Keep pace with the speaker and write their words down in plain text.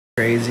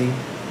crazy.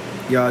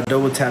 Y'all,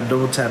 double tap,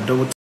 double tap,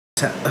 double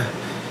tap.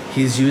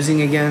 He's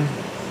using again.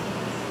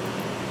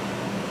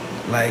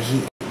 Like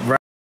he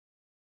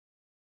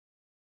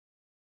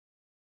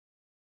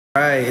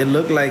right, it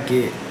looked like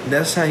it.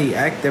 That's how he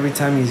act every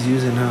time he's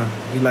using her.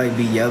 He like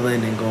be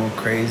yelling and going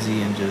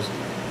crazy and just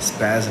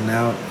spazzing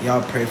out.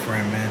 Y'all pray for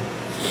him, man.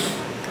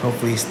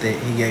 Hopefully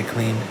he get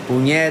clean.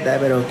 Puñeta,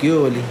 pero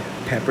cute.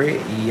 Pepper y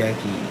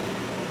yucky.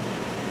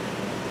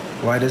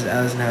 Why does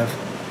Allison have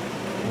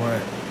what?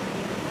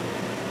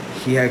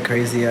 He had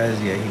crazy eyes.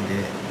 Yeah, he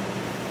did.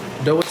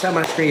 Double tap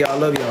my screen, y'all.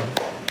 Love y'all.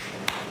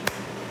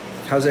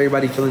 How's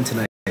everybody feeling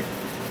tonight?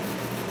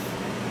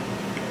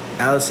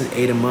 Allison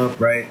ate him up,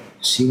 right?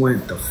 She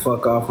went the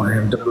fuck off on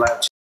him. Do the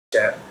live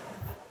chat.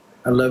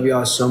 I love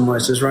y'all so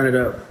much. Let's run it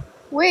up.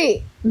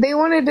 Wait, they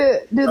wanted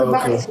to do the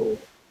okay.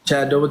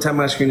 Chat, double tap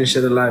my screen and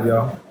share the live,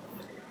 y'all.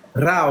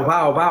 Row,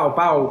 bow, bow,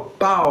 bow,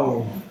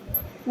 bow.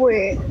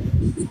 Wait.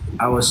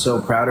 I was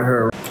so proud of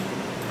her.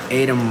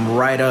 Ate him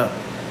right up.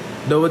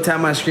 Double tap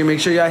my screen. Make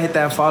sure y'all hit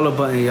that follow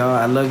button, y'all.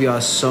 I love y'all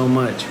so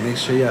much. Make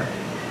sure y'all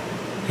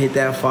hit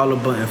that follow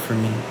button for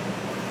me.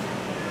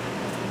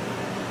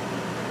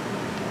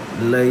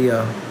 Love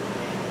y'all.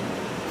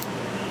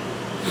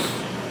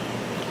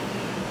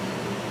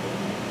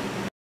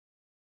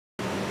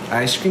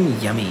 Ice cream,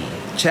 yummy.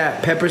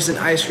 Chat, peppers and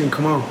ice cream,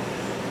 come on.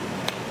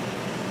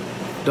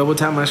 Double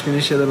tap my screen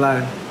and share the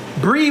live.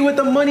 Bree with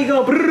the money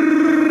go.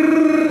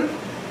 Brrr.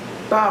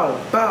 Bow,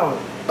 bow,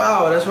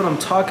 bow. That's what I'm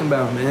talking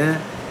about,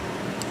 man.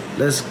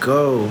 Let's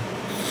go.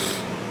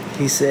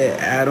 He said,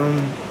 Adam.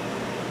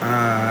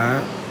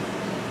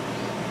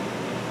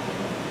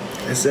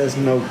 It says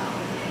no.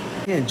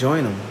 Can't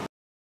join him.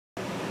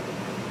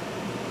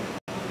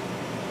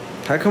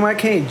 How come I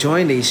can't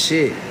join they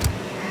shit?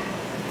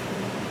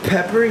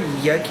 Pepper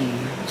yucky.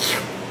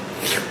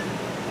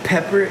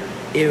 Pepper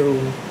ew.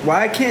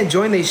 Why I can't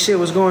join they shit?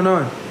 What's going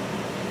on?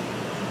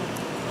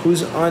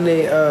 Who's on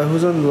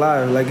the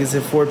live? Like, is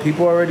it 4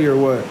 people already or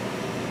what?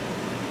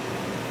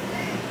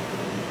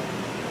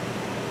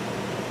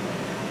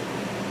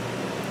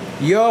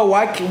 Yo,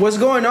 what's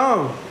going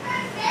on?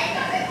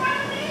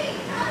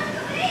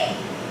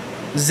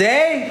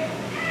 Zay?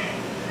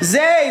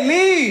 Zay,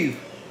 leave!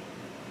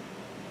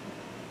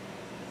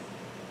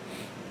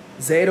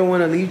 Zay don't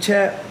want to leave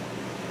chat?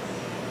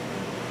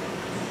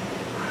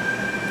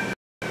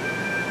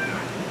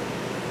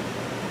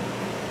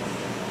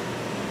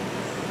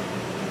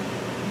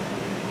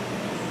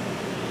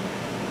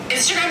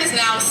 Instagram is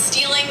now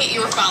stealing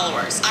your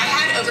followers. I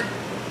had over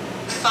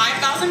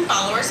 5,000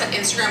 followers that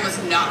Instagram was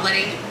not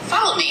letting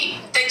follow me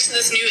thanks to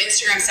this new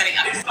Instagram setting.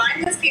 I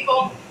find those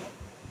people.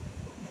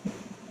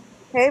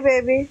 Hey,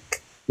 baby.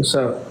 What's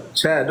up?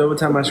 Chat, double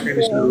tap my screen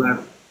to the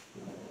left.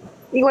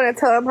 You want to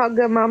tell them how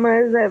good mama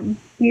is at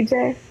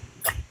BJ?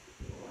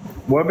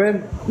 What,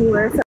 Ben? You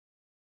want to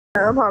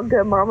tell them how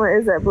good mama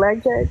is at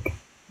blackjack?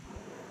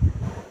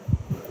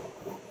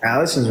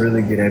 Allison's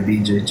really good at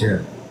BJ,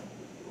 chat.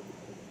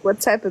 What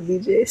type of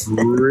BJs?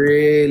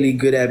 Really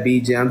good at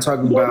BJ. I'm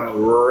talking about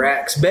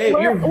racks. Babe,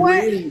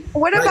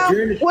 what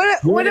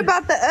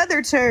about the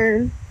other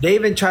turn? They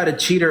even tried to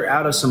cheat her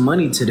out of some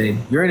money today.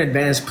 You're an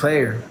advanced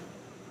player.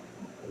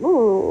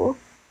 Ooh.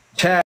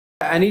 Chat,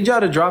 I need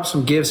y'all to drop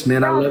some gifts,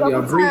 man. I love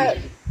y'all.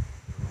 Breathe.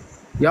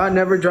 Y'all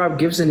never drop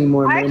gifts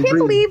anymore, man. I can't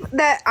believe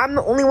that I'm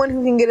the only one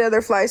who can get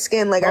other Flyy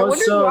skin. Like, I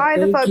wonder why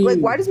the fuck. Like,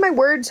 why does my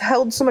words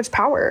hold so much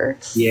power?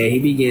 Yeah, he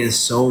be getting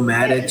so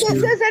mad at you.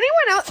 Does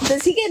anyone else?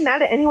 Does he get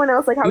mad at anyone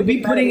else? Like, how you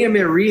be putting him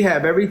in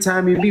rehab every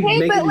time. You be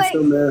making him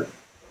so mad.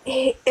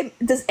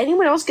 Does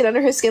anyone else get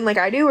under his skin like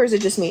I do, or is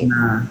it just me?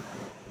 Nah. I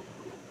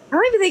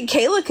don't even think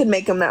Kayla could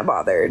make him that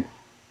bothered.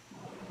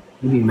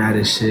 He be mad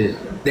as shit.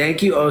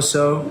 Thank you,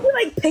 Oso. He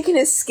like picking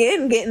his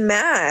skin, getting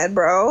mad,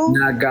 bro.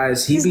 Nah,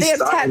 guys, his damn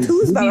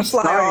tattoo's about to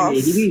fly off.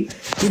 His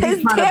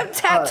damn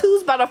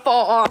tattoo's about to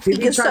fall off. He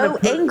gets so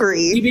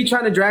angry. He be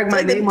trying to drag my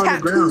name on the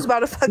ground. Tattoo's about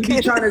to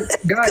fucking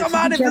come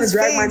out of his face.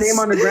 Drag my name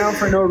on the ground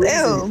for no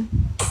reason. Damn.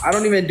 I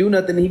don't even do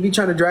nothing. He be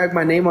trying to drag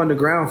my name on the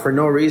ground for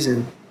no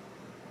reason.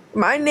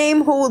 My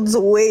name holds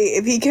weight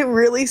if he can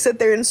really sit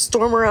there and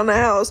storm around the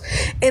house.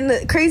 And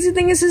the crazy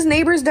thing is his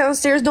neighbors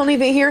downstairs don't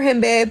even hear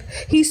him, babe.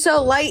 He's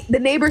so light. The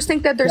neighbors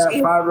think that there's...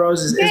 5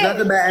 roses. Babe, is that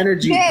the bad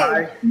energy?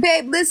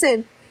 Babe,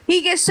 listen.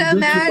 He gets so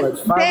mad.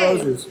 5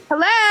 roses.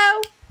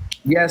 Hello?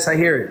 Yes, I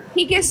hear it.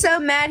 He gets so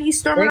mad. He's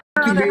storming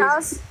around the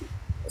house.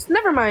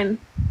 Never mind.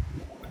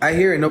 I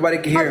hear it. Nobody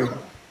can hear him.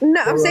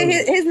 No, I'm saying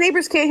his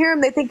neighbors can't hear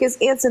him. They think his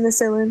aunt's in the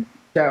ceiling.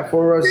 Yeah,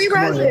 4 roses. 3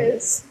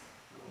 roses.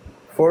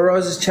 4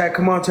 roses, chat.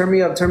 Come on, turn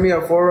me up.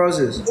 4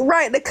 roses.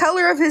 Right, the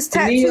color of his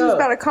tattoo's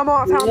about to come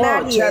off. How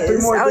mad he is.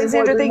 3 more,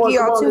 Alexandra, thank you.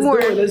 Y'all 2 more.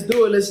 Let's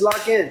do it. Let's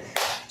lock in.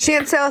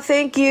 Chantel,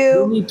 thank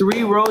you. We need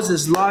 3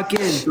 roses. Lock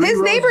in. His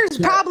neighbors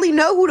probably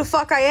know who the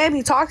fuck I am.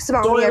 He talks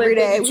about me every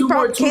day.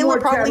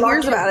 Kayla probably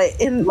hears about it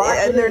in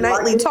their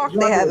nightly talk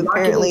they have,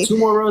 apparently. 2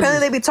 more roses.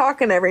 Apparently they be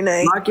talking every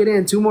night. Lock it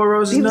in. 2 more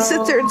roses. He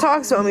sits there and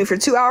talks about me for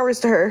 2 hours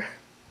to her.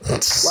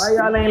 Why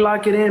y'all ain't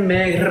lock it in,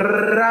 man?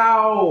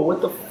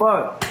 What the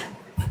fuck?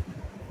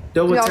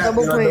 Double Y'all tap,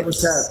 double y'all, double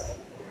points. tap.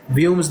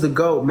 Vium's the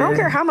GOAT, man. I don't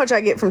care how much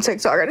I get from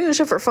TikTok. I do this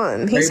shit for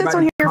fun. He sits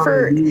on Everybody here calling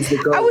for. Vium's the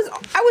GOAT.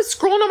 I was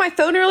scrolling on my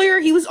phone earlier.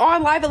 He was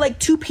on live at like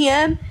 2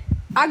 p.m.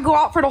 I go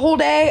out for the whole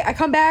day. I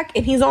come back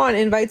and he's on and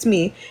invites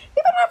me. He's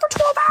been on for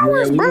 12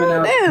 hours, Yeah,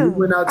 bro. Damn. we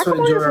went out I to come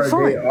on enjoy here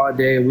for our day fun. all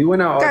day. We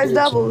went out all Guys, day.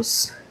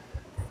 doubles.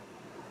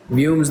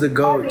 Vium's the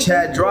GOAT.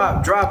 Chat,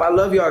 drop. I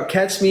love y'all.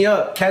 Catch me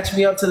up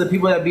to the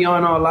people that be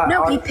on all live.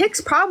 No, he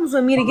picks problems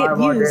with me to get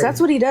views.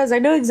 That's what he does. I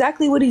know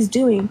exactly what he's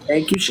doing.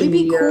 Thank you, Shania.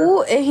 We be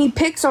cool, and he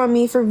picks on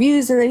me for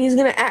views, and then he's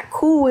gonna act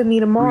cool with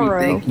me tomorrow.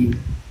 Thank you.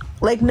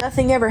 Like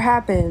nothing ever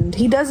happened.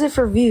 He does it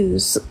for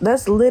views.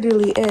 That's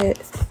literally it.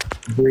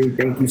 Bree,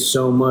 thank you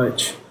so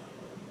much.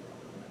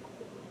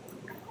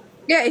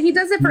 Yeah, he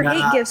does it for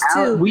hate gifts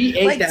too. We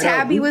ate like that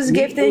Tabby up. was We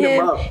gifting ate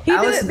him him. up. He did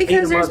Allison it because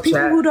ate him there's up, people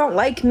Chad. who don't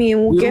like me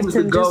and will He gift was the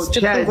him just GOAT, to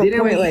Chad. prove a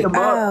Didn't we point. eat Like, him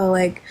up? oh,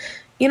 like,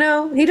 you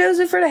know, he does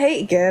it for the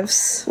hate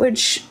gifts,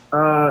 which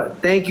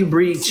Thank you,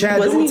 Bree. Chad,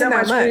 wasn't don't even tell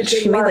that my much.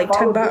 screen He made like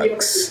follow $10. Bree up at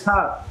the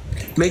top.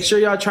 Make sure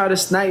y'all try to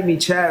snipe me,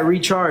 chat.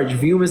 Recharge.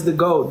 Vium is the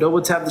GOAT.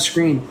 Double tap the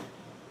screen.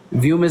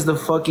 Vium is the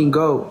fucking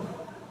GOAT.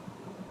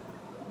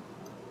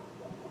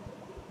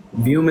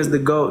 Vium is the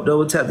GOAT.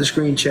 Double tap the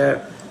screen,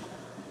 chat.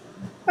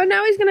 oh,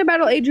 now he's gonna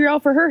battle Adriel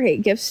for her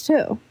hate gifts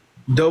too.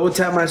 Double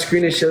tap my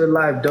screen and share the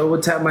live. Double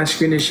tap my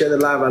screen and share the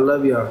live. I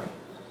love y'all.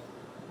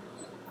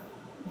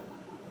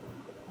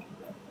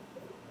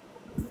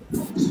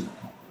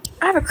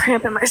 I have a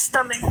cramp in my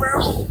stomach,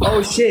 bro.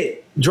 Oh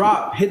shit.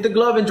 Drop. Hit the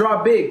glove and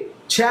drop big.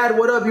 Chad,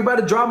 what up? You about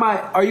to drop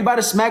are you about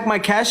to smack my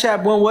Cash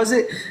App? When was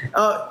it?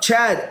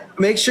 Chad,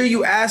 make sure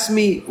you ask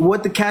me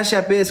what the Cash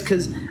App is,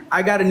 because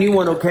I got a new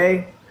one,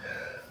 okay?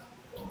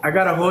 I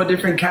got a whole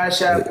different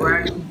Cash App.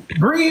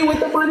 Bree with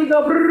the money,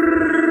 go.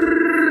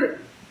 Brrr.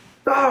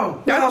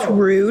 Bow. That's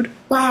rude.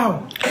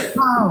 Bow.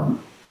 Bow.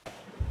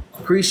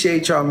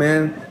 Appreciate y'all,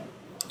 man.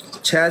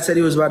 Chad said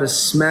he was about to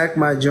smack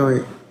my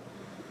joint.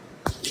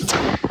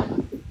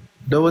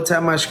 Double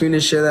tap my screen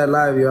and share that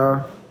live,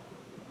 y'all.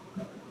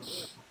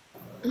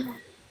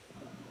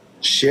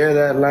 Share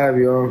that live,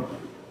 y'all.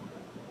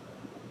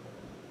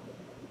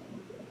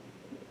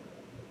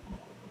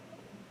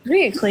 Let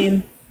me get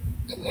clean.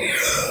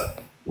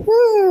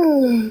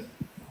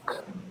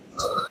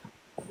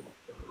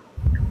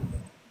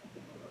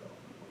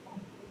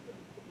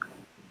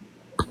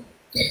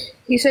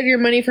 He said your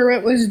money for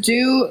rent was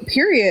due,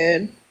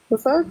 period. The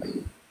fuck?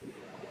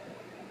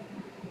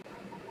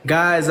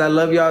 Guys, I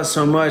love y'all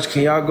so much.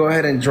 Can y'all go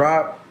ahead and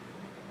drop?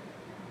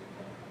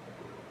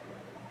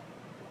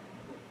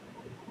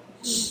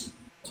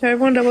 So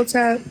everyone double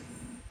tap.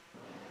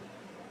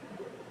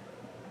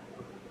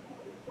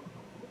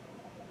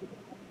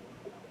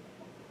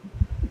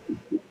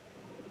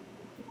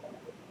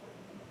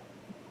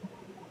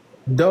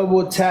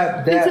 Double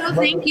tap that.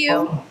 Thank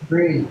you.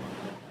 Bree.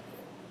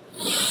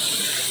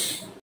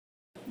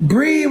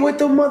 Bree with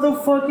the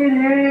motherfucking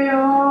hand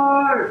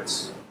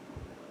hearts.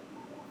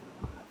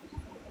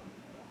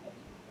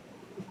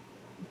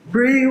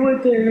 Bree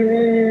with the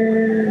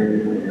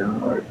hand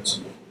hearts.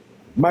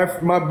 My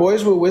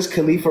boys with Wiz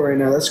Khalifa right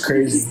now. That's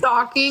crazy.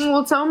 Stalking.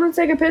 Well, tell him to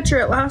take a picture.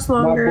 It lasts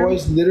longer. My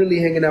boys literally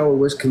hanging out with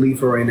Wiz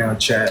Khalifa right now,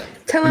 chat.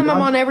 Tell him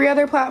I'm on every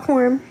other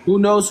platform. Who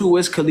knows who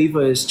Wiz Khalifa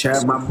is,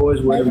 Chad? My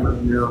boys with him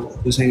right now.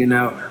 Just hanging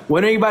out.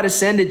 When are you about to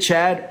send it,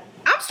 Chad?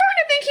 I'm starting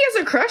to think he has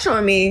a crush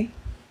on me.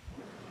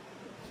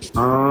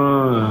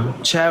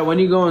 Chad, when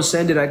you gonna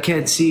send it? I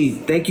can't see.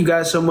 Thank you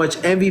guys so much.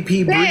 MVP,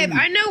 Babe, Bree.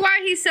 I know why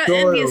he's so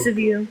Doyle. envious of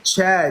you.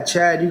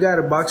 Chad, you got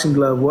a boxing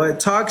glove. What?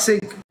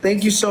 Toxic,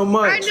 thank you so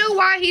much. I know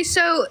why he's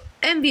so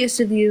envious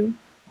of you.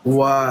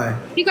 Why?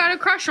 He got a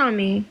crush on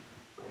me.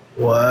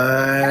 What?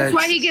 That's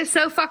why he gets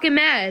so fucking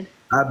mad.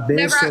 I've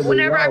been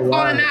Whenever I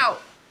call him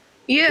out.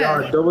 Yeah.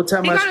 Y'all, double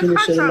tap He my got a screen and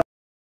crush share the on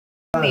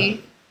live.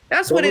 me.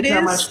 That's what it Double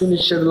tap my is. screen and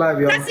share the live,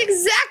 y'all. That's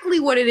exactly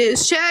what it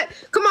is, chat.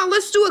 Come on,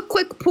 let's do a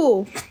quick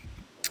poll.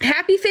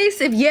 Happy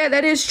face if yeah,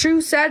 that is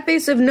true. Sad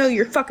face if no,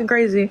 you're fucking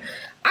crazy.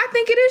 I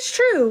think it is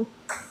true.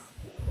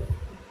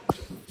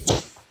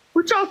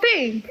 What y'all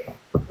think?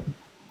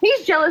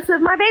 He's jealous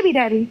of my baby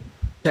daddy.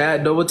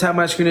 Chad, double tap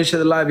my screen and share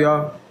the live,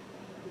 y'all.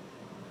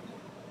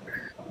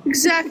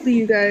 Exactly,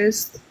 you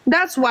guys.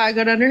 That's why I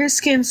got under his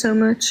skin so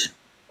much.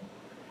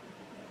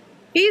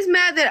 He's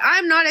mad that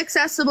I'm not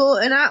accessible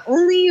and I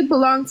only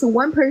belong to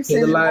one person.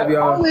 Share the live, I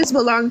y'all. always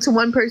belong to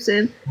one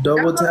person.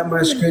 Double tap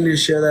my screen and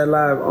share that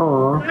live.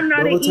 I'm not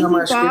an Double easy tap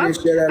my screen and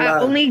boss. share that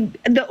live.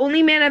 The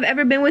only man I've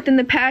ever been with in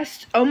the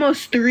past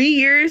almost 3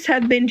 years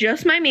have been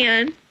just my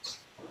man.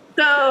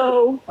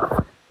 So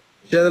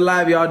Share the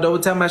live, y'all. Double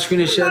tap my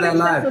screen and share not that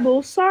live.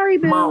 accessible. Sorry,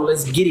 Come on, Bill.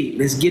 let's get it.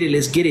 Let's get it.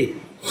 Let's get it.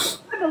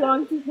 I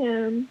belong to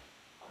him.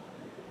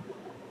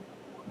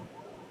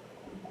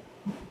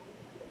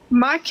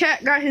 My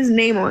cat got his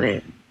name on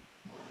it.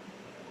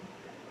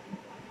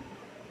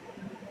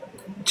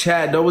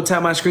 Chad, double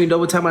tap my screen.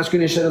 Double tap my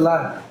screen and share the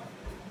live.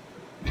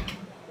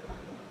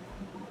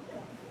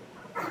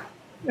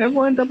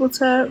 Everyone double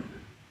tap.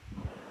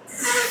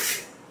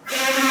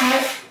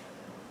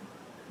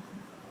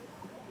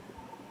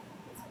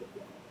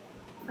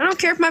 I don't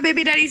care care if my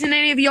baby daddy's in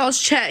any of y'all's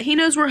chat. He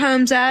knows where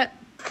home's at.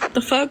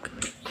 The fuck?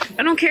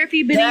 I don't care if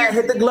he been in your...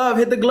 hit the glove,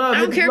 hit the glove.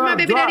 I don't care if my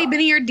baby daddy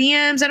been in your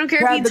DMs. I don't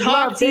care if he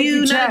talked to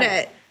you. None of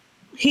that.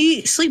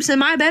 He sleeps in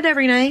my bed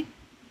every night.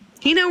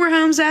 He know where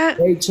home's at.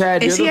 Hey,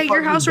 Chad. Is he at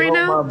your house right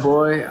now? My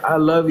boy. I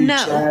love you,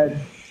 Chad.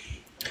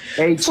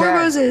 Hey, Chad. 4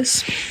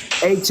 roses.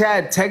 Hey,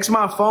 Chad. Text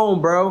my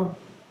phone, bro.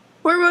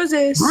 4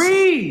 roses.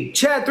 Bree.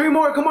 Chad, 3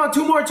 more. Come on,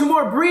 2 more, 2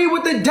 more. Bree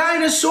with the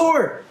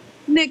dinosaur.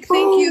 Nick,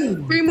 thank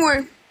you. 3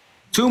 more.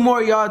 2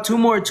 more, y'all. 2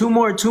 more, 2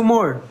 more, 2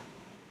 more.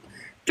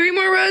 3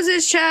 more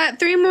roses, chat.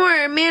 3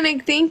 more.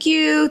 Manic, thank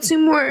you. 2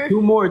 more.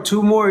 2 more,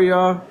 2 more,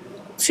 y'all.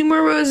 2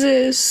 more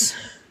roses.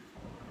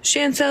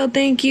 Chantel,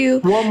 thank you.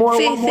 1 more,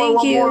 Faith, 1 more, thank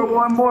 1 you. more,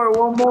 1 more,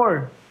 1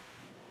 more.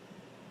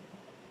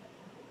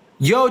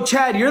 Yo,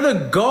 Chad, you're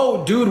the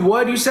GOAT, dude.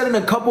 What you said in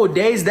a couple of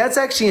days? That's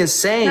actually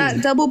insane.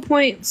 Not double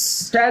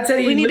points. Chad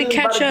said We need to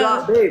catch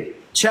up.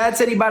 Chad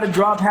said he about to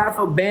drop half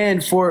a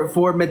band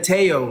for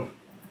Mateo.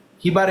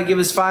 He about to give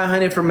us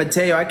 500 for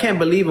Mateo. I can't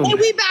believe him. Hey,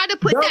 we about to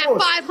put that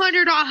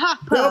 500 on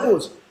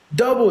Huffpo.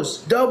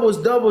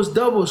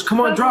 Doubles.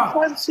 Come on, drop.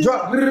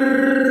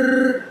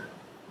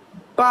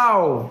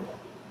 Bow.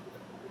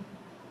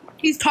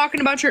 He's talking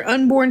about your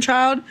unborn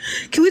child.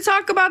 Can we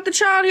talk about the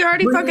child he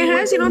already fucking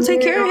has? You don't take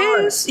care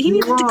of his. He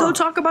needs to go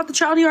talk about the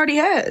child he already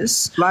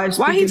has. Why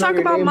he talk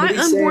about my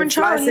unborn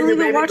child? He don't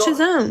even watch his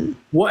own.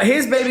 What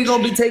his baby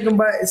gonna be taken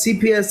by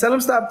CPS? Tell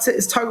him stop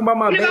talking about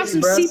my baby, about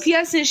some bro.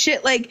 CPS and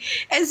shit, like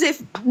as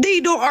if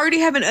they don't already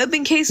have an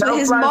open case with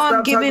his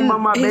mom giving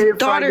his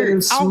daughter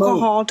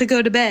alcohol to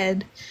go to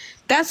bed.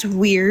 That's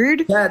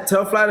weird. Yeah,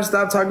 tell Flyy to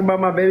stop talking about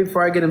my baby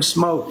before I get him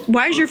smoked.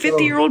 Why is your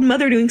 50-year-old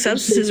mother doing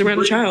substances around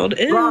a child?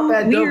 Ew,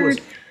 weird. Doubles.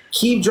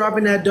 Keep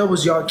dropping that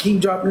doubles, y'all.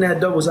 Keep dropping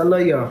that doubles. I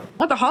love y'all.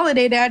 What the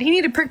holiday, Dad? He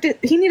need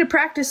to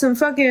practice some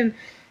fucking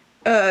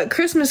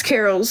Christmas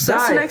carols.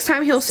 That's the next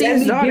time he'll see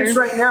his daughter.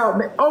 Right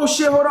now. Oh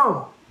shit! Hold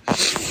on.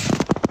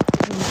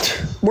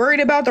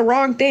 Worried about the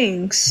wrong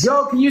things.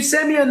 Yo, can you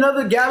send me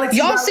another Galaxy?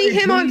 Y'all see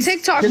him on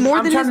TikTok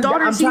more than his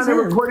daughter sees him. I'm trying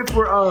to record it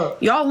for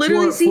y'all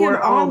literally see him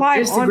on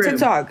live on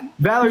TikTok.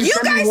 Valerie, you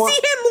guys see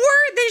him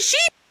more than she.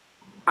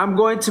 I'm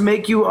going to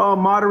make you a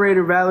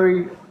moderator,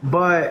 Valerie,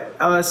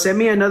 but send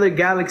me another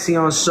Galaxy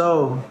on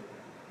So.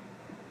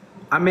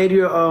 I made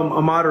you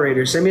a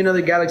moderator. Send me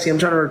another Galaxy. I'm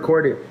trying to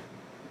record it.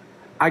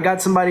 I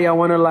got somebody I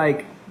want to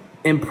like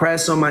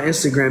impress on my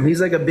Instagram.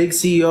 He's like a big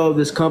CEO of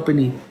this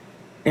company.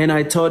 And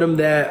I told him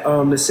that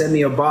to send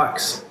me a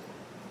box.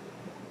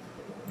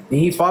 And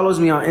he follows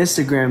me on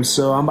Instagram,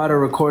 so I'm about to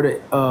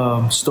record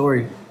a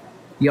story.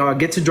 Y'all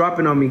get to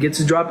dropping on me.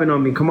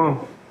 Come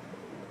on.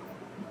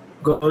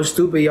 Go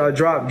stupid, y'all.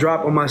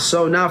 Drop on my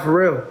soul. Now for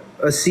real.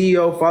 A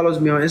CEO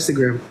follows me on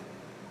Instagram.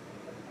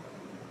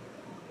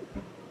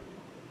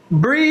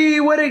 Bree,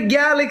 what a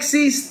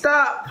Galaxy.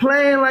 Stop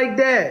playing like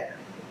that.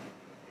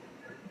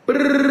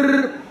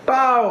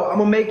 Bow. I'm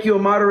gonna make you a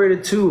moderator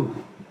too.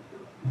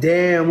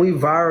 Damn, we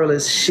viral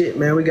as shit,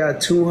 man. We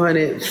got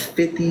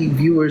 250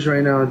 viewers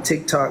right now on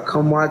TikTok.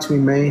 Come watch me,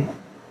 man.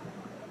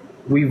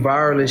 We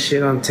viral as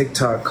shit on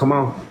TikTok. Come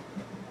on.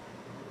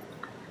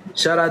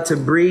 Shout out to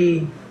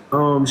Bree.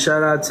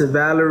 Shout out to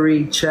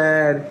Valerie,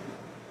 Chad.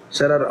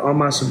 Shout out to all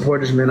my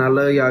supporters, man. I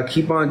love y'all.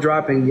 Keep on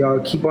dropping, y'all.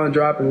 Keep on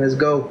dropping. Let's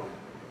go.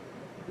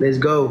 Let's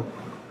go.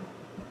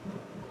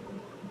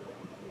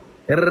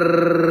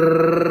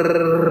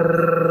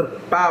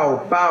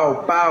 Bow,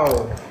 bow,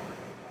 bow.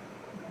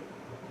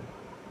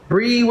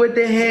 Bree with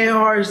the hand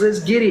hearts. Let's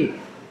get it.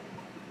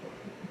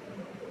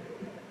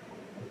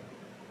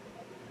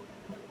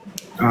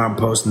 I'm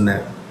posting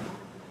that.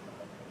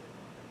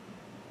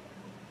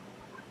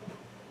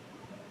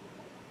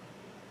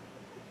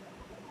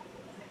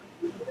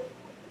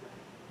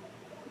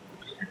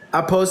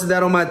 I posted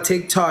that on my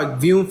TikTok.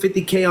 Vium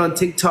 50K on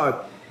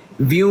TikTok.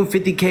 Vium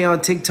 50K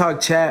on TikTok,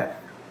 chat.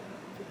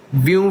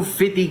 Vium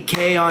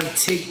 50K on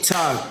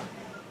TikTok.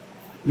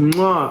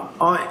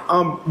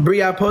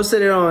 Bree, I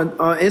posted it on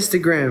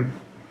Instagram.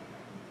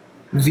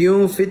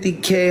 Vium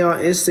 50K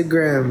on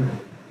Instagram.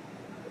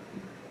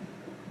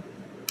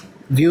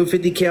 Vium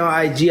 50K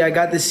on IG. I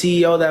got the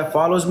CEO that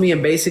follows me,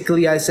 and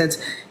basically I sent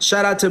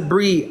shout out to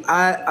Bree.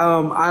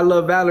 I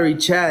love Valerie,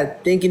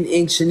 Chad, Thinking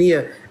Ink,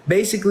 Shania.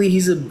 Basically,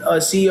 he's a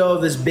CEO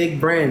of this big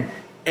brand,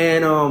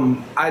 and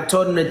I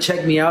told him to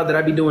check me out that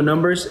I be doing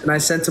numbers, and I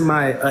sent him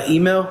my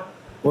email.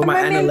 With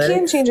my man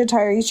can change a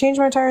tire. He changed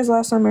my tires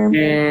last summer.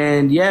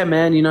 And yeah,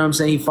 man, you know what I'm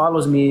saying? He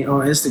follows me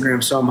on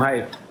Instagram, so I'm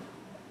hyped.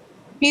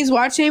 He's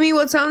watching me.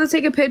 We'll tell him to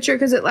take a picture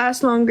because it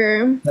lasts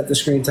longer. Tap the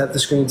screen,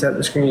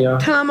 y'all.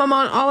 Tell him I'm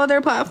on all other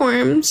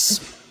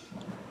platforms.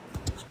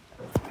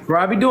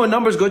 Bro, I be doing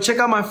numbers. Go check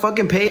out my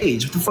fucking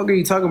page. What the fuck are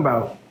you talking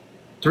about?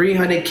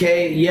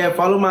 300K. Yeah,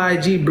 follow my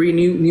IG, Bree,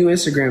 new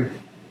Instagram.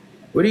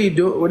 What are you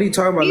doing? What are you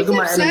talking about? He's Look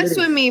at my analytics. obsessed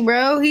with me,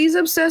 bro. He's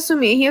obsessed with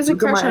me. He has a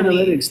crush on me.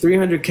 Look at my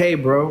analytics.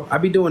 300K, bro. I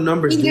be doing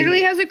numbers. He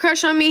literally has a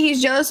crush on me.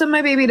 He's jealous of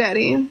my baby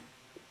daddy.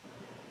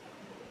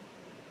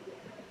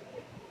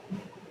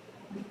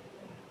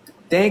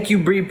 Thank you,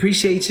 Bree.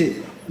 Appreciate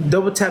it.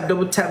 Double tap.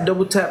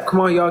 Come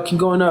on, y'all. Keep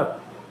going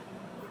up.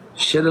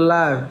 Shit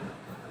alive.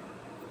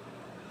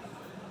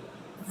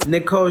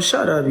 Nicole,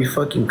 shut up, you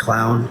fucking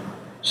clown.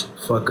 Shut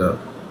the fuck up.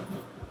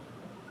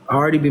 I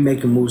already be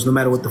making moves no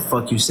matter what the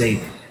fuck you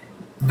say.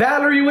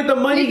 Valerie with the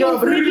money go.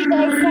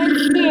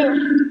 Times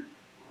 2.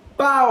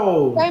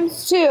 Bow.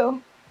 Times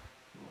 2.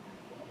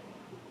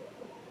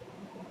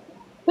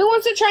 Who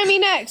wants to try me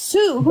next?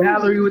 Who?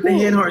 Valerie with the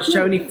hand hearts.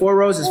 Chat, we need 4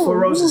 roses. 4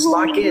 roses.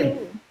 Lock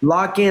in.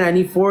 Lock in. I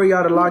need 4 of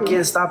y'all to lock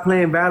in. Stop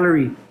playing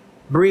Valerie.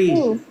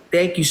 Bree.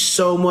 Thank you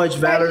so much,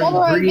 Valerie.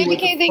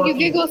 Thank you.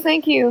 Giggles,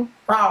 thank you.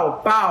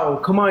 Bow. Bow.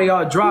 Come on,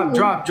 y'all. Drop.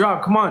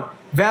 Come on.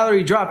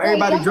 Valerie, drop.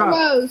 Everybody drop.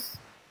 Rose.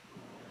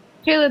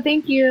 Kayla,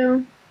 thank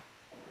you.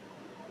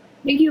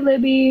 Thank you,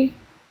 Libby.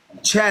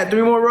 Chat,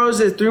 3 more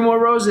roses. 3 more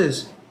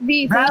roses.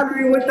 V,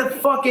 Valerie with the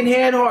fucking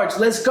hand hearts.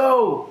 Let's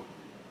go.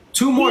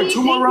 2 more roses.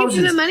 Thank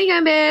you for the money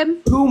gun,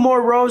 babe. 2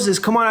 more roses.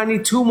 Come on, I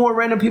need 2 more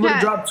random people to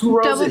drop 2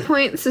 roses. Double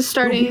points is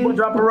starting. 2 people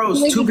drop a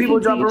rose. 2 people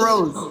drop a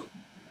rose.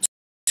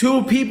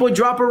 2 people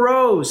drop a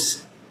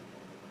rose.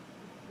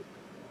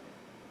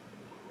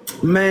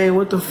 Man,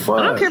 what the fuck?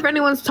 I don't care if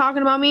anyone's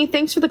talking about me.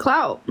 Thanks for the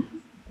clout.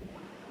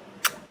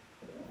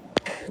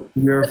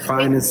 You're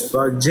fine as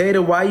fuck.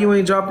 Jada, why you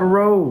ain't drop a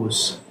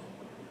rose?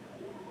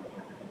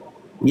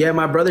 Yeah,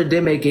 my brother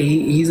did make it.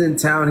 He's in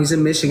town. He's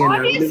in Michigan now.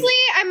 Obviously,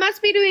 I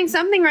must be doing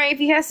something right if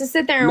he has to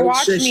sit there and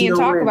watch me and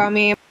talk about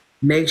me.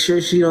 Make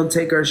sure she don't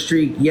take our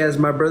streak. Yes,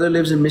 my brother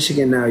lives in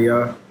Michigan now,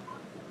 y'all.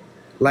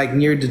 Like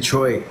near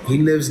Detroit. He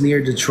lives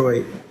near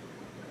Detroit.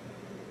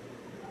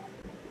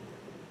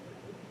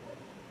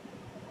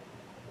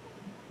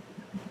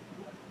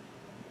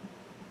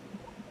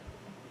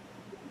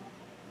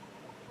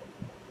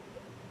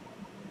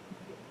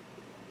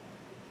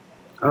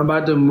 I'm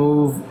about to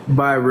move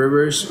by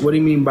Rivers. What do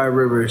you mean by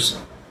Rivers?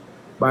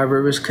 By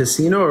Rivers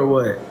Casino or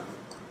what?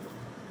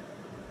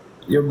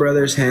 Your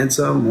brother's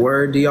handsome.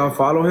 Word, do y'all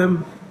follow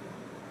him?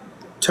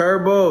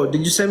 Turbo,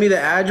 did you send me the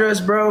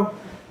address, bro?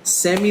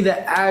 Send me the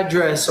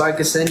address so I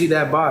can send you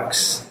that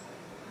box.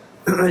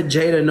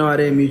 Jada, no, I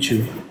didn't mute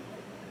you.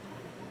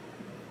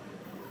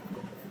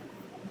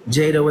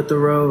 Jada with the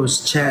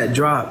rose. Chat,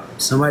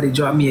 drop. Somebody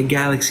drop me a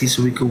galaxy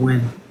so we could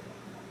win.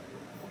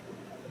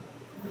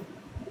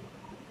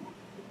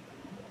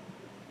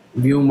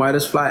 Vium, why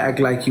does Flyy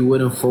act like you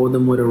wouldn't fold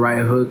them with a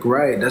right hook?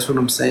 Right, that's what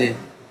I'm saying.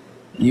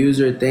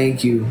 User,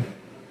 thank you.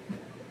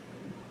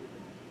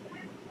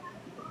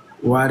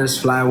 Why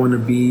does Flyy want to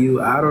be you?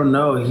 I don't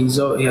know.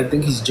 I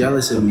think he's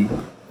jealous of me.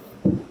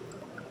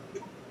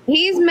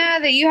 He's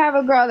mad that you have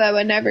a girl that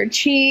would never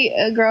cheat,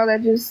 a girl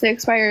that just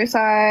sticks by your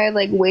side,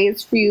 like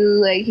waits for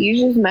you. Like,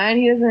 he's just mad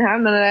he doesn't have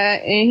none of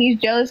that, and he's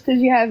jealous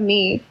because you have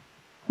me.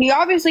 He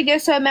obviously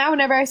gets so mad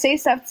whenever I say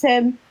stuff to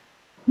him.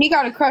 He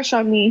got a crush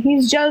on me.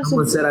 He's jealous.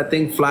 Someone said, I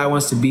think Flyy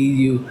wants to be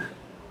you.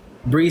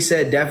 Bree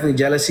said, definitely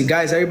jealousy.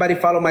 Guys, everybody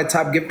follow my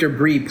top gifter,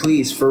 Bree,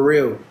 please, for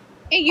real.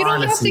 Hey, you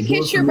don't have to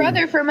kiss your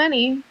brother for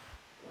money.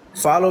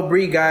 Follow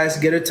Bree, guys.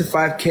 Get her to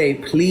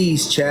 5K.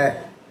 Please,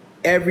 chat.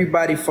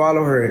 Everybody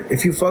follow her.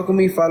 If you fuck with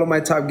me, follow my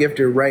top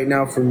gifter right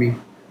now for me.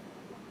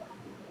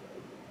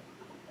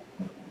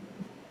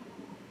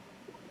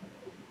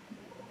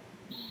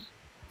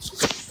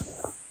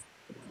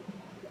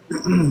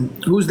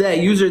 Who's that?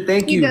 User,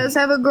 thank you. He does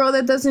have a girl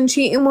that doesn't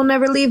cheat and will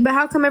never leave, but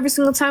how come every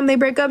single time they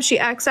break up, she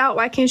acts out?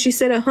 Why can't she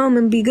sit at home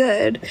and be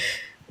good?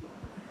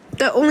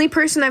 The only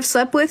person I've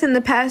slept with in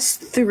the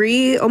past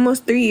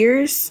almost 3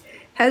 years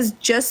has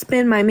just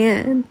been my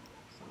man.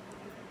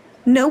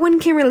 No one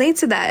can relate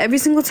to that. Every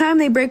single time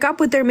they break up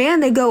with their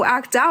man, they go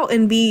act out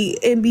and be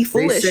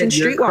foolish and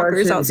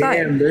streetwalkers outside.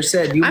 Damn, they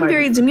said I'm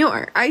very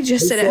demure. I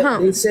just sit at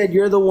home. They said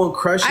you're the one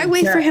crushing. I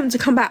wait for him to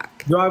come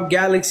back. Drop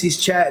Galaxy's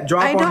chat.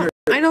 Drop on her.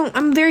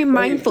 I'm very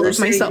mindful of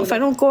myself. I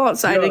don't go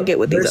outside and get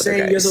with these other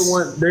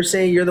guys. They're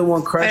saying you're the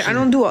one crushing. I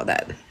don't do all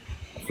that.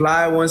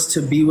 Flyy wants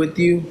to be with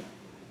you.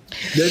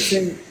 They're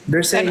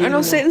saying I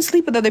don't sit and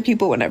sleep with other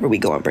people whenever we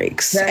go on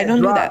breaks. I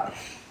don't do that.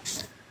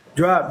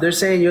 Drop. They're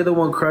saying you're the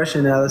one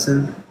crushing,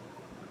 Allison.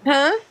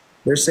 Huh?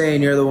 They're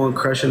saying you're the one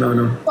crushing on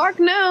them. Fuck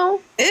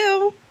no.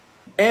 Ew.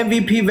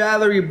 MVP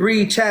Valerie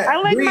Bree chat.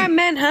 I like my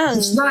men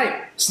hung.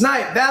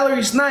 Snipe.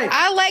 Valerie snipe.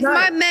 I like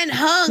my men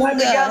hung. Snipe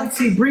the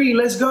Galaxy Bree.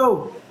 Let's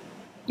go.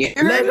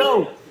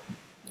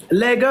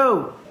 Let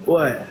go.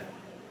 What?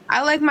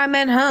 I like my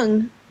men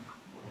hung.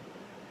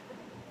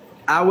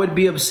 I would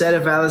be upset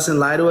if Allison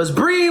lied to us.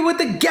 Bree with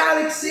the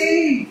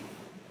Galaxy.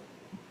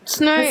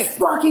 Snipe. Let's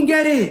fucking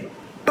get it.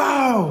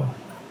 Bow.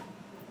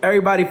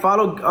 Everybody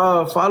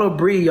follow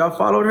Bree. Y'all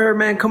followed her,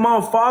 man. Come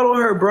on, follow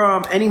her, bro.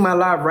 I'm ending my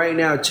live right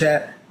now,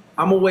 chat.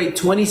 I'm gonna wait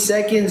 20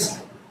 seconds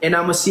and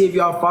I'm gonna see if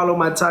y'all follow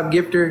my top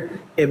gifter.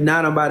 If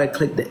not, I'm about to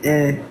click the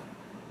end.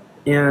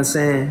 You know what I'm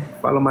saying?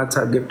 Follow my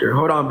top gifter.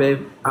 Hold on,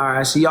 babe. All right,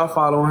 I see y'all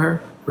following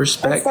her.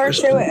 Respect.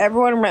 First shit with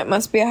everyone rent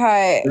must be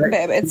high,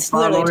 babe. It's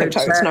literally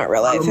TikTok. It's not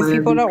real life. If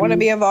people don't want to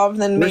be involved,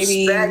 then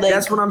maybe like,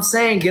 that's what I'm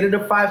saying. Get her to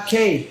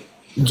 5K.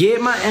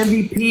 Get my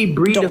MVP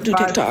Bree to 5K do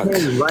TikTok.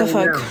 right the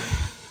fuck? now.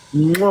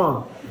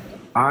 Mwah.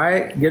 All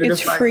right, get her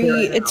to 5K. Free.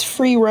 Right, it's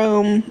free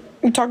roam.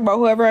 You talk about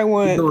whoever I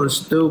want. You're doing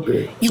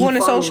stupid. You want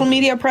a social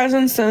media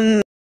presence,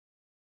 and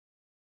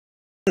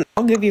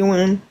I'll give you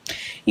one.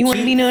 You want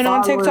to be known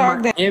on TikTok?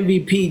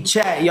 MVP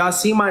chat. Y'all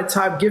see my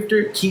top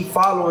gifter? Keep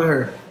following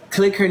her.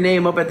 Click her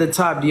name up at the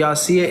top. Do y'all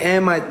see it?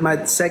 And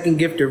my second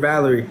gifter,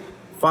 Valerie.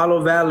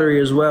 Follow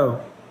Valerie as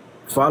well.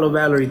 Follow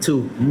Valerie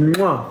too.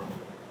 Mwah.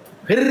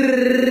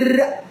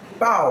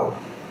 Bow.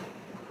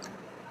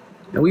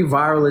 And we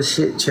viral as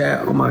shit,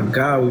 chat. Oh my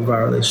God, we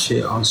viral as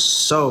shit. On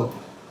so.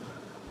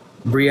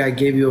 Bree, I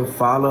gave you a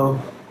follow.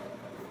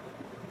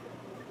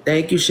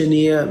 Thank you,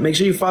 Shania. Make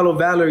sure you follow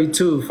Valerie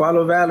too.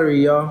 Follow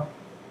Valerie, y'all.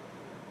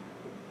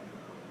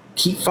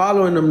 Keep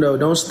following them though.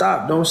 Don't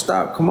stop. Don't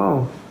stop. Come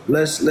on.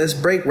 Let's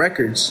break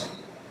records.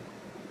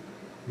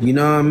 You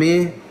know what I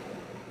mean?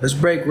 Let's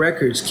break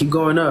records. Keep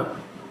going up.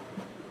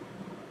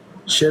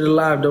 Share the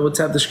live. Double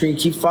tap the screen.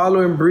 Keep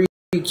following Bree.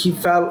 Keep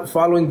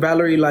following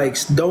Valerie.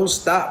 Likes. Don't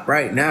stop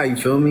right now. You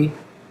feel me?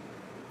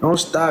 Don't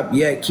stop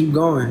yet. Keep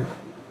going.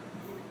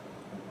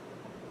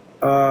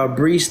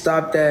 Bree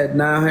stopped at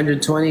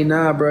 920.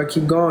 Nah, bro.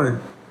 Keep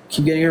going.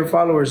 Keep getting her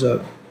followers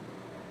up.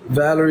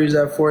 Valerie's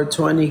at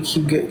 420.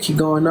 Keep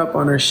going up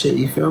on her shit.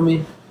 You feel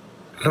me?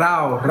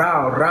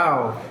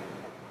 Row.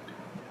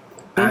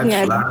 He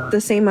had the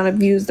same amount of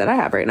views that I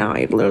have right now. I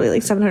have literally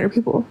like 700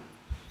 people.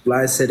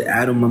 Flyy said,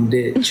 Adam, I'm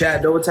dead.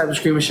 Chat, double tap the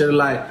screen and share the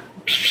live.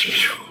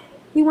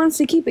 He wants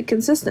to keep it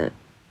consistent.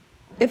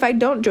 If I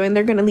don't join,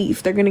 they're going to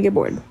leave. They're going to get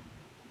bored.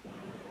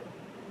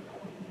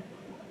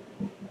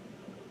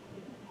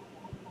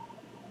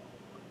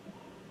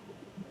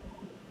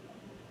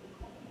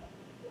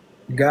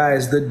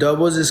 Guys, the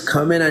doubles is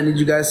coming. I need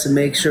you guys to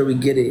make sure we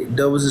get it.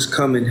 Doubles is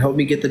coming. Help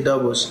me get the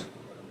doubles.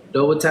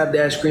 Double tap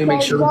that screen.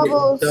 Make sure we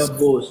get the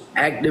doubles.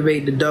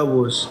 Activate the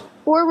doubles.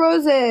 4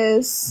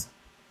 roses.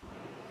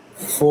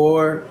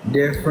 4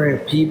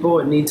 different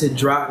people need to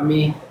drop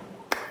me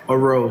a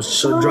rose.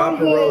 So drop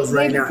a rose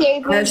right now.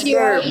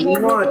 Esther,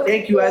 come on.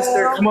 Thank you,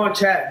 Esther. Come on,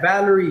 chat.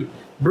 Valerie,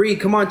 Bree,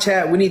 come on,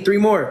 chat. We need 3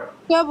 more.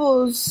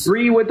 Doubles.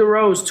 3 with the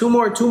rose. 2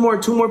 more. 2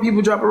 more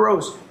people drop a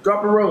rose.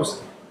 Drop a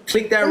rose.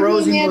 Click that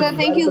rose.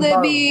 Thank you,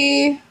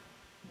 Libby.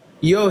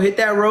 Yo, hit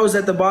that rose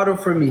at the bottom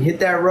for me. Hit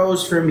that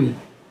rose for me.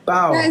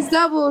 Bow. Guys,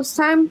 doubles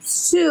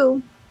times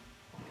 2.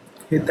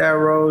 Hit that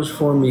rose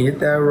for me. Hit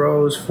that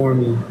rose for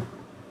me.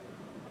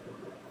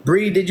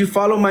 Bree, did you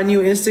follow my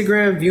new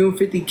Instagram, Vium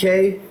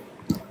 50K?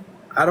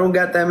 I don't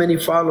got that many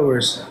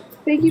followers.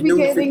 Thank you,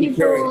 BK. Thank you,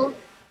 Joel.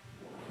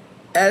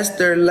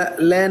 Esther,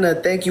 Lana,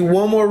 thank you.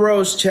 1 more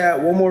rose,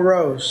 chat. 1 more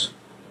rose.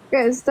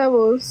 Guys,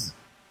 doubles.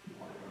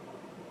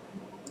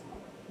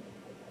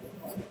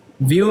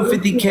 Vium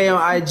 50K on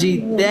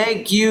IG.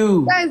 Thank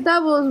you. Guys,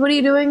 doubles. What are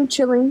you doing?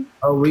 Chilling.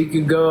 A week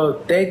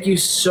ago. Thank you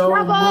so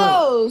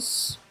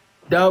much.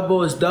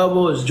 Doubles.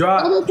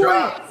 Drop. Oh,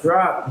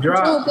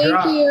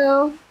 thank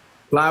you.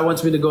 Flyy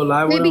wants me to go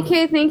live with him. Baby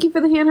K, thank you for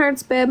the hand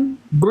hearts, babe.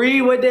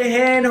 Bree with the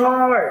hand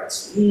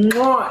hearts.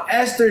 Mwah.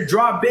 Esther,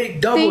 drop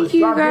big doubles. Thank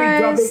you,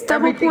 guys.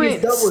 Double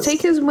points.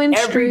 Take his win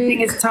streak.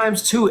 Everything is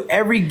 ×2.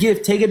 Every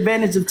gift. Take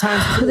advantage of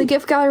 ×2. The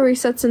gift gallery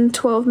resets in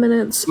 12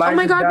 minutes. Oh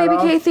my God, Baby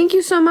K, thank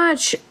you so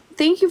much.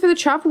 Thank you for the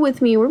travel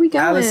with me. Where are we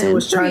going? Allison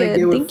was trying to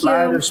get with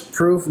Flyy. There's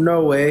proof.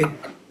 No way.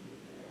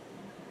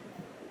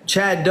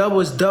 Chat,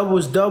 doubles.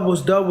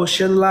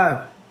 Share the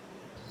live.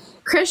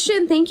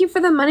 Christian, thank you for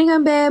the money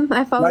gun, babe.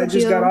 I followed you. I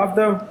just got off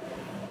though.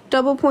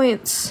 Double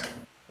points.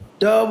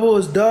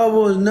 Doubles.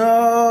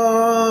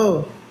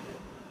 No.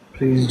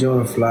 Please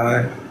join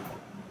Flyy.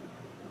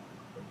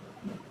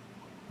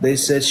 They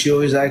said she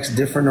always acts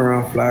different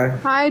around Flyy.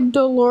 Hi,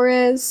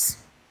 Dolores.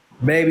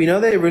 Babe, you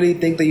know they really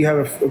think that you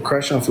have a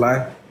crush on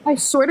Flyy. I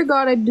swear to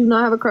God, I do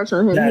not have a crush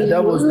on him. Yeah,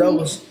 doubles.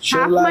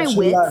 Half my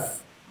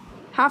width,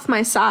 half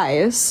my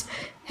size.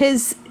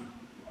 His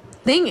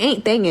thing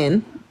ain't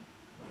thingin'.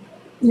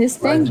 His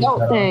thing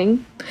don't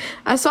thing.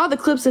 I saw the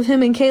clips of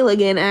him and Kayla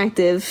getting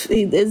active.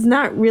 It's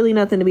not really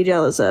nothing to be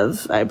jealous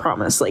of, I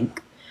promise.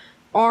 Like,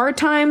 our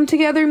time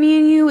together, me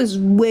and you, is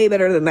way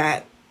better than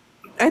that.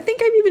 I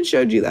think I've even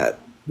showed you that.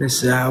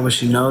 This is how would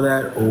she know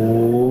that?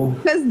 Oh.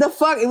 Because the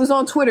fuck, it was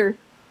on Twitter.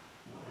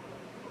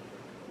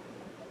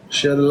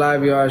 Share the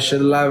live, y'all. Share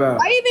the live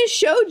out. I even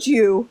showed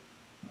you.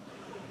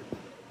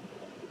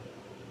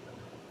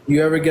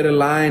 You ever get a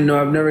line?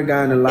 No, I've never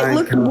gotten a line. It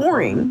looked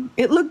boring.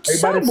 It looked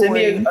so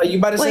boring. Are you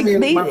about to send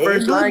me my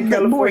first line,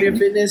 California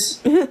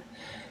Fitness?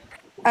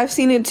 I've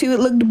seen it too.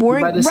 It looked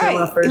boring. Right. It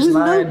was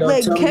no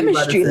like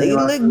chemistry. Like, it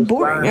looked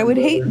boring. I would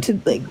hate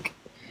to like.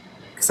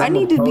 I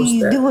need to be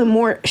doing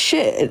more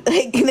shit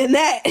like than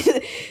that.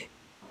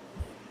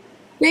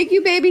 Thank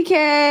you, Baby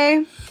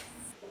K.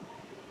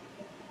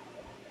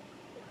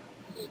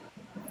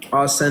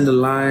 I'll send a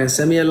line.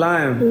 Send me a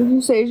line. Did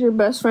you say is your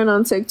best friend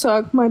on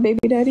TikTok, my baby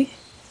daddy?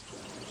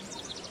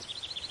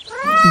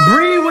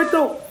 Bree with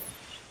the...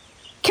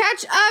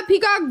 Catch up. He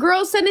got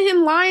girls sending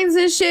him lines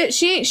and shit.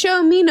 She ain't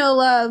showing me no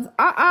love.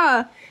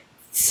 10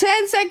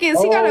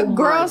 seconds. He got a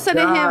girl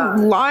sending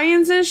him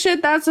lions and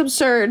shit. That's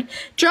absurd.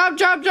 Drop.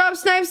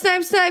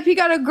 Snipe. He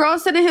got a girl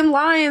sending him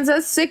lions.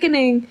 That's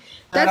sickening.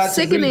 That's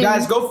sickening.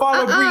 Guys, go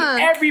follow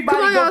Bree. Everybody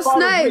come on, go y'all.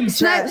 follow Bree.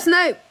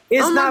 Snipe.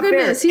 It's oh my not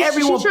goodness. fair.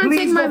 Everyone, she's trying to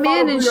take my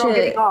man and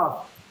shit.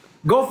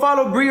 Go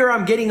follow Bree or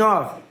I'm getting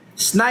off.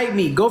 Snipe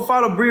me. Go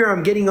follow Bree or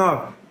I'm getting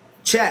off.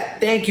 Chat.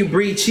 Thank you,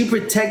 Bree. She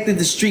protected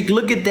the streak.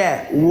 Look at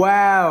that.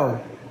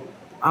 Wow.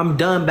 I'm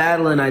done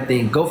battling, I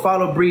think. Go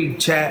follow Bree,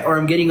 chat, or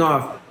I'm getting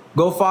off.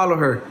 Go follow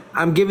her.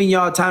 I'm giving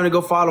y'all time to go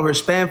follow her.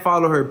 Spam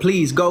follow her.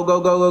 Please.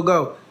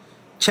 Go.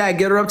 Chat,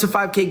 get her up to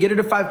 5K. Get her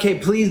to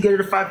 5K. Please get her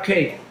to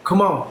 5K.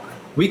 Come on.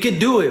 We could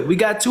do it. We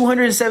got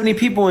 270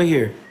 people in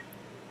here.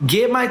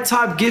 Get my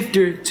top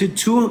gifter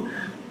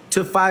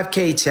to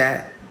 5K,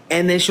 chat.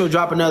 And then she'll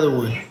drop another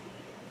one.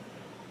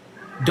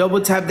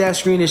 Double tap that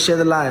screen and share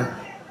the live.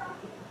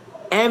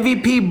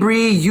 MVP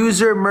Bree,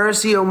 user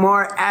Mercy,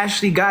 Omar,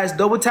 Ashley, guys,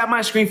 double tap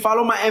my screen.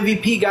 Follow my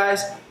MVP,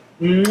 guys.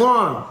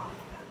 Mwah.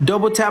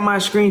 Double tap my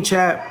screen,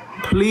 chat.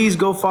 Please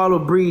go follow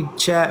Bree,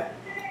 chat,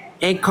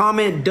 and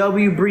comment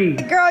W Bree.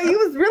 Girl, you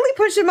was really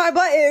pushing my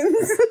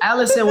buttons.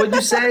 Allison, what'd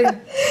you say?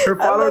 Her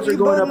followers are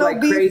going up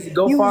like crazy.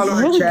 Go follow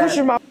her,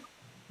 chat.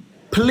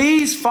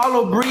 Please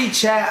follow Bree,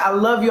 chat. I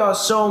love y'all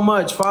so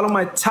much. Follow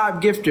my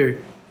top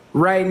gifter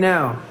right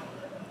now.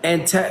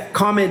 And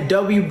comment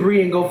W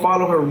Bree and go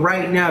follow her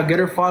right now. Get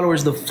her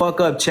followers the fuck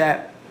up,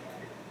 chat.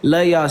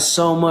 Love y'all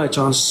so much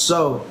on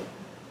So.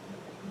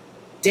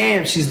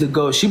 Damn, she's the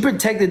GOAT. She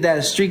protected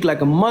that streak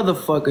like a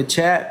motherfucker,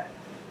 chat.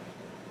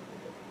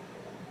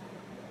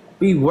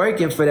 We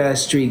working for that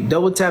streak.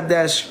 Double tap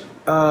that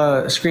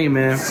screen,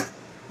 man.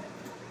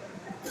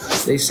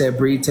 They said,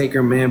 Bree, take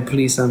her, man.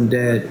 Please, I'm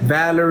dead.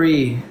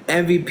 Valerie,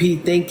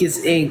 MVP, think it's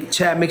ink.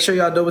 Chat, make sure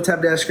y'all double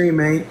tap that screen,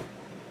 man.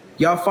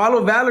 Y'all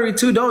follow Valerie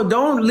too.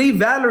 Don't leave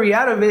Valerie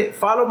out of it.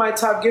 Follow my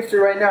top gifter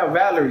right now,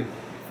 Valerie.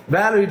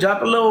 Valerie,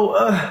 drop a little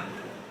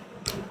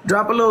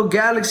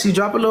galaxy.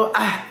 Drop a little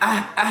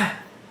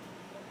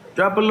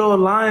Drop a little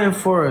lion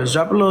for us.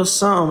 Drop a little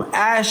something.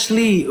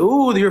 Ashley,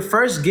 ooh, your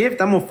first gift.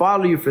 I'm gonna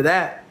follow you for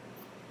that.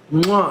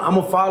 Mwah. I'm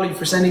gonna follow you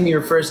for sending me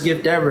your first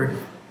gift ever.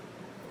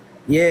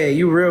 Yeah,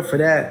 you real for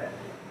that.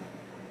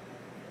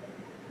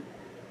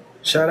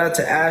 Shout out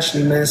to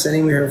Ashley, man,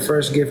 sending me her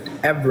first gift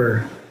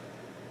ever.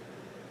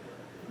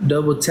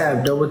 Double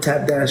tap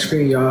that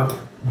screen, y'all.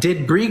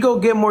 Did Bree go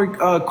get more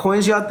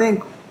coins, y'all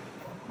think?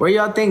 Where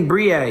y'all think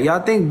Bree at?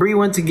 Y'all think Bree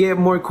went to get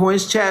more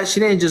coins, chat? She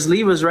didn't just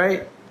leave us,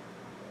 right?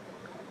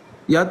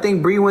 Y'all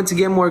think Bree went to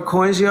get more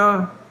coins,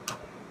 y'all?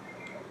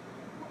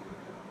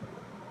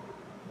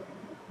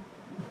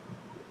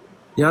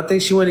 Y'all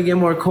think she went to get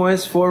more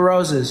coins? 4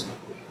 roses.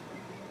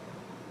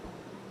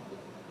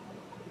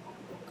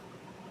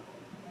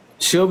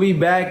 She'll be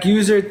back.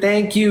 User,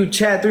 thank you.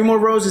 Chat, 3 more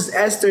roses.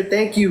 Esther,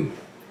 thank you.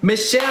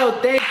 Michelle,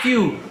 thank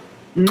you.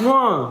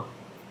 Mwah.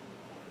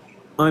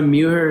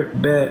 Unmute her.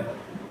 Bet.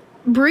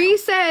 Bree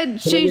said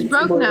she's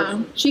broke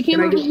now. She came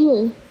over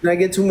here. Can I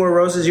get 2 more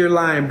roses? You're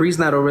lying. Bree's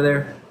not over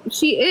there.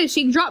 She is.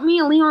 She dropped me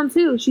and Leon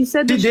too. She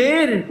said that she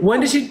did? When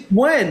did she?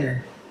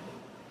 When?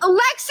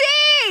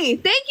 Lexi!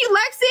 Thank you,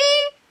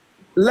 Lexi!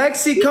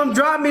 Lexi, come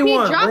drop me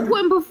one. She dropped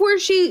one before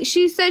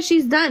she said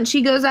she's done.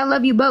 She goes, I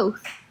love you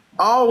both.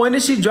 Oh, when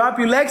did she drop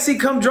you? Lexi,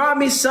 come drop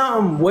me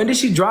something. When did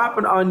she drop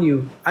it on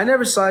you? I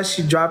never saw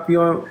she drop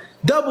you on.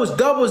 Doubles.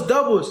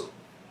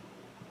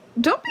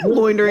 Don't be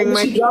loitering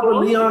my she drop a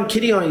Leon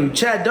Kitty on you.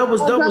 Chat,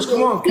 doubles.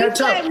 Come on, catch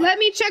up. Let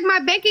me check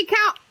my bank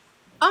account.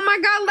 Oh my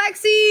God,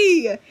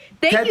 Lexi.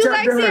 Thank you,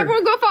 Lexi.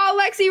 Everyone go follow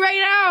Lexi right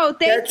now.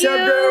 Thank you. Catch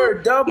up to her.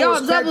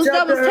 Doubles.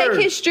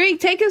 Take his streak.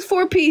 Take his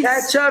 4-piece.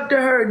 Catch up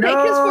to her. No. Take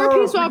his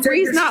 4-piece while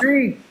Bree's not.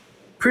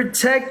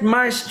 Protect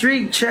my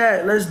streak,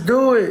 chat. Let's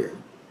do it.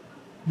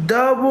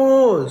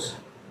 Doubles.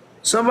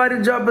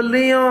 Somebody drop a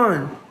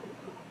Leon.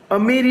 A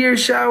meteor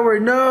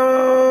shower.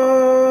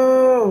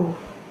 No.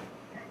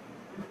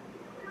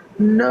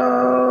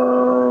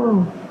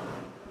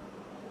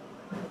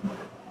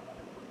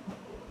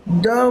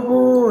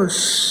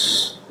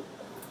 Doubles.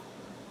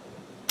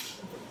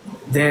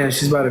 Damn,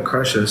 she's about to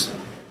crush us.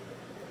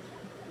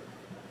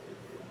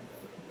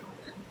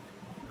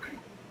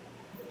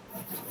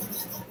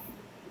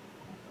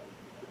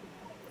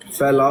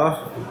 Fell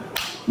off?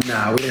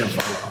 Nah, we didn't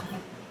fall off.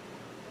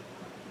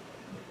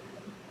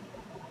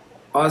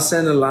 I'll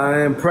send a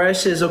line.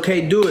 Precious,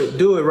 okay, do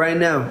it right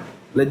now.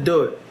 Let's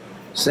do it.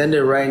 Send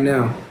it right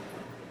now.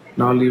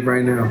 And I'll leave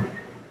right now.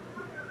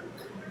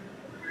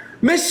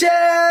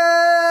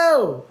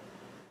 Michelle!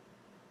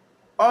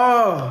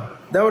 Oh,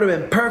 that would have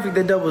been perfect.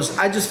 The doubles.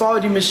 I just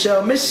followed you,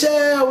 Michelle.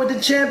 Michelle with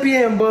the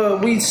champion, but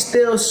we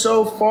still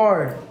so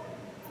far.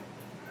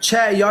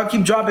 Chat, y'all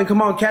keep dropping.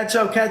 Come on, catch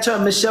up.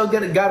 Michelle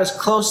got us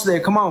close there.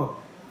 Come on.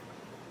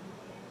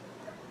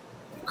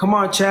 Come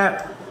on,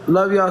 chat.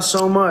 Love y'all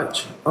so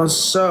much. On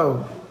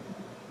So.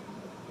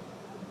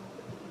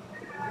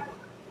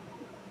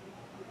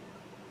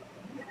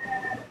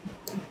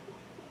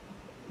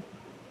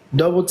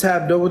 Double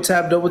tap.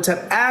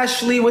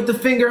 Ashley with the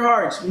finger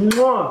hearts.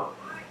 Mwah.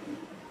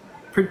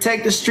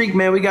 Protect the streak,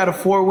 man. We got a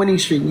 4 winning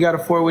streak.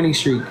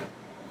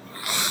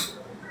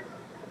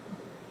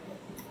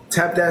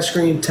 Tap that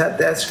screen.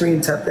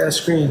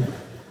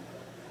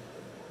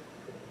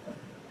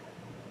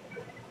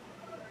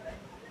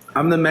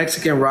 I'm the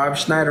Mexican Rob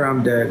Schneider.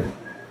 I'm dead.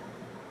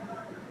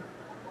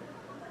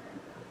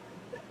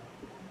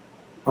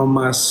 On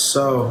my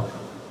soul.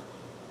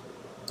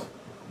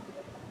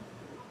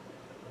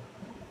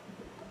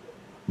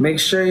 Make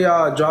sure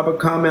y'all drop a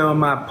comment on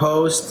my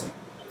post.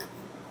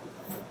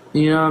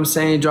 You know what I'm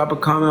saying? Drop a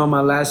comment on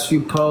my last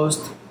few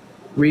posts.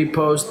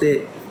 Repost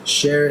it.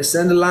 Share it.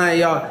 Send a line,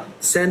 y'all.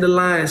 Send a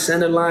line.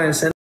 Send a line.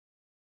 Send.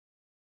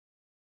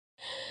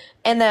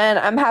 And then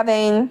I'm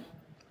having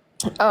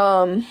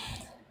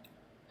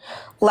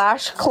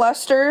lash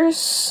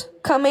clusters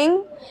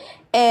coming.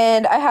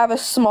 And I have a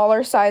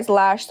smaller size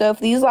lash. So if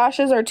these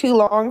lashes are too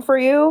long for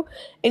you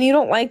and you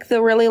don't like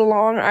the really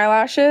long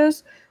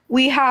eyelashes,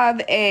 we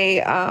have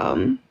a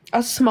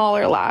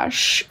smaller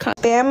lash.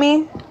 Spam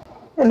me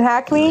and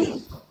hack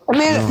me. I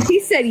mean, he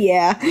said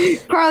yeah.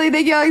 Carly,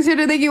 thank you.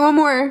 Alexander, thank you. One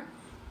more.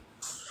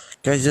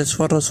 Guys, just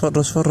 4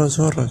 roses.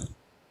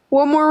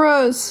 One more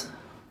rose.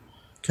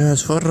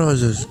 Guys, 4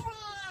 roses.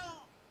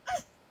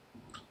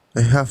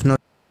 I have no...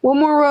 One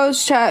more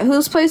rose, chat.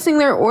 Who's placing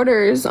their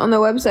orders on the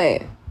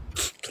website?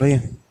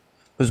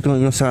 Who's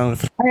going to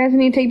sound? I have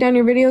to take down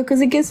your video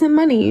because it gives him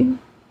money.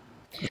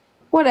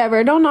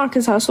 Whatever. Don't knock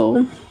his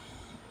hustle.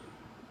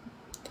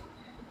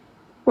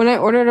 When I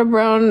ordered a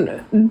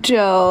brown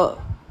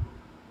gel,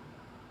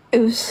 it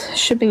was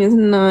shipping is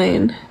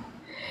 9.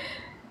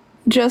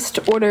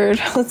 Just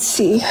ordered. Let's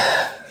see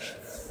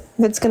if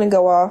it's gonna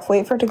go off.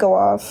 Wait for it to go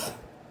off.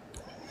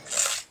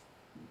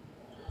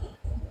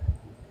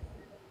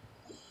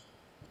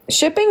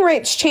 Shipping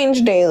rates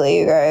change daily,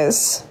 you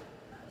guys.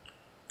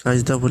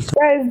 Guys, double tap.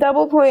 Guys,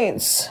 double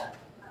points.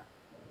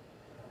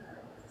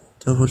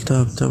 Double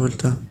tap.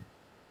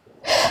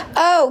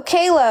 Oh,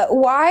 Kayla,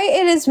 why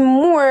it is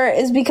more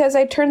is because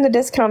I turned the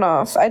discount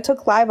off. I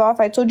took live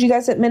off. I told you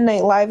guys at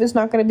midnight live is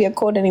not going to be a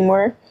code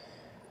anymore.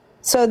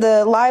 So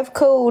the live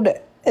code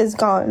is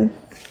gone.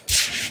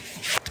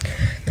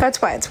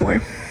 That's why it's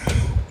more.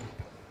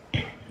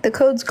 The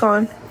code's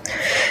gone.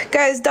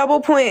 Guys, double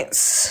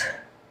points.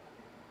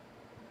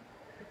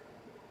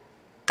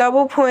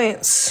 Double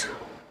points.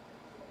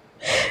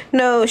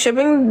 No,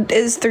 shipping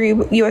is 3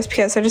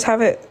 USPS. I just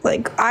have it,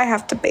 like, I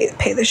have to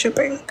pay the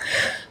shipping.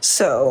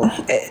 So,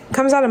 it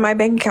comes out of my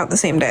bank account the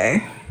same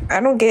day. I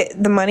don't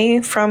get the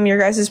money from your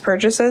guys'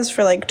 purchases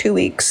for, like, 2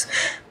 weeks.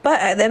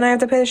 But then I have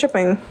to pay the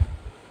shipping.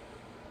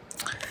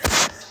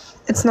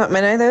 It's not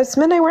midnight, though. It's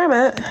midnight where I'm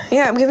at.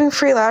 Yeah, I'm giving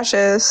free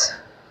lashes.